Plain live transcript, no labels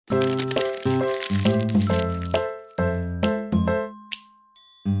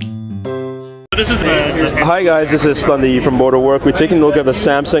this is Hi guys, this is Slandy from Booredatwork. We're taking a look at the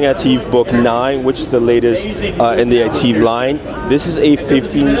Samsung ATIV Book 9, which is the latest in the ATIV line. This is a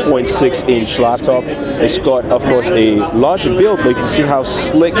 15.6-inch laptop. It's got, of course, a larger build, but you can see how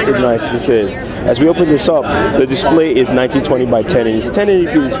slick and nice this is. As we open this up, the display is 1920 by 1080. It's a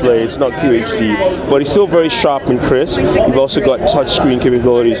 1080p display. It's not QHD, but it's still very sharp and crisp. You've also got touchscreen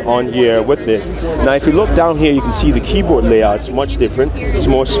capabilities on here with it. Now, if you look down here, you can see the keyboard layout. It's much different. It's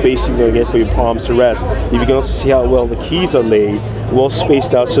more space you're going to get for your palms to rest. You can also see how well the keys are laid, well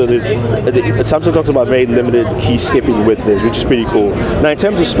spaced out. So there's Samsung talks about very limited key skipping with this, which is pretty cool. Now, in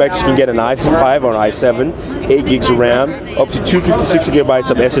terms of specs, you can get an i5 or an i7, 8 gigs of RAM, up to 256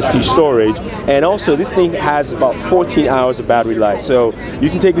 gigabytes of SSD storage, and also this thing has about 14 hours of battery life. So you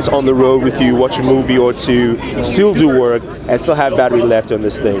can take this on the road with you, watch a movie or two, still do work, and still have battery left on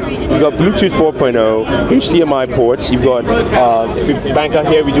this thing. You've got Bluetooth 4.0, HDMI ports. You've got, if we bank out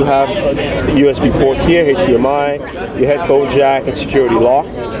here, we do have a USB port here, HDMI, your headphone jack, and security lock.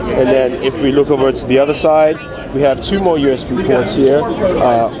 And then if we look over to the other side, we have two more USB ports here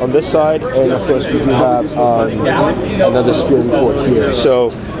on this side, and of course we do have another steering port here. So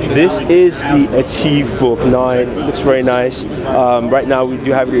this is the ATIV Book 9. It looks very nice. Right now we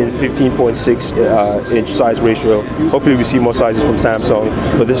do have it in 15.6 inch size ratio. Hopefully we see more sizes from Samsung,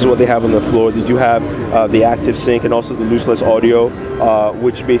 but this is what they have on the floor. They do have the active sync and also the lossless audio,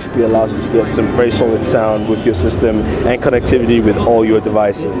 which basically allows you to get some very solid sound with your system and connectivity with all your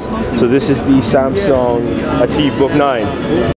devices. So this is the Samsung ATIV Book 9.